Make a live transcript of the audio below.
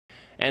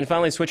And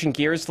finally, switching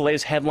gears to the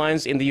latest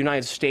headlines in the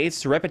United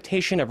States, the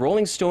reputation of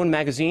Rolling Stone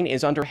magazine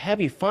is under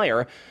heavy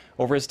fire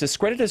over its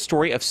discredited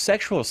story of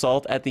sexual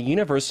assault at the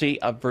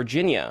University of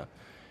Virginia.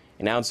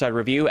 An outside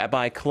review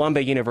by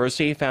Columbia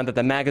University found that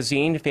the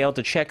magazine failed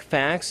to check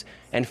facts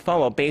and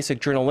follow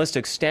basic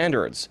journalistic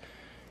standards.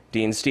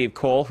 Dean Steve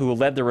Coll, who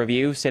led the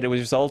review, said it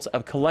was a result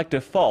of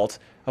collective fault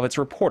of its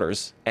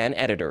reporters and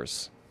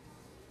editors.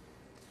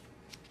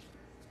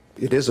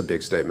 It is a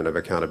big statement of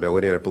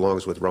accountability, and it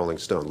belongs with Rolling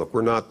Stone. Look,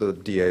 we're not the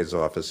DA's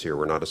office here.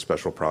 We're not a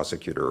special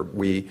prosecutor.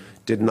 We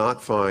did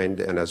not find,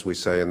 and as we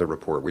say in the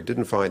report, we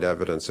didn't find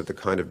evidence of the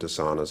kind of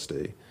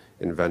dishonesty,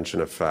 invention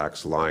of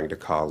facts, lying to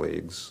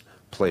colleagues,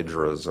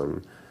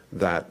 plagiarism,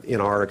 that in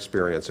our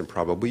experience, and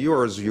probably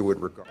yours, you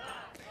would regard.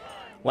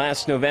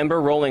 Last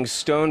November, Rolling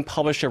Stone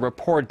published a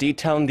report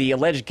detailing the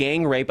alleged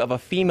gang rape of a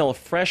female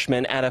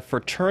freshman at a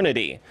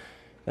fraternity.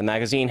 The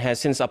magazine has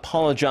since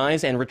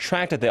apologized and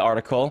retracted the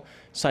article,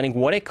 citing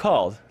what it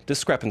called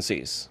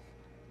discrepancies.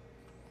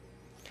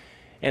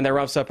 And that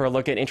wraps up our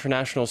look at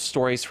international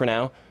stories for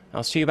now.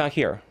 I'll see you back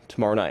here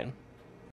tomorrow night.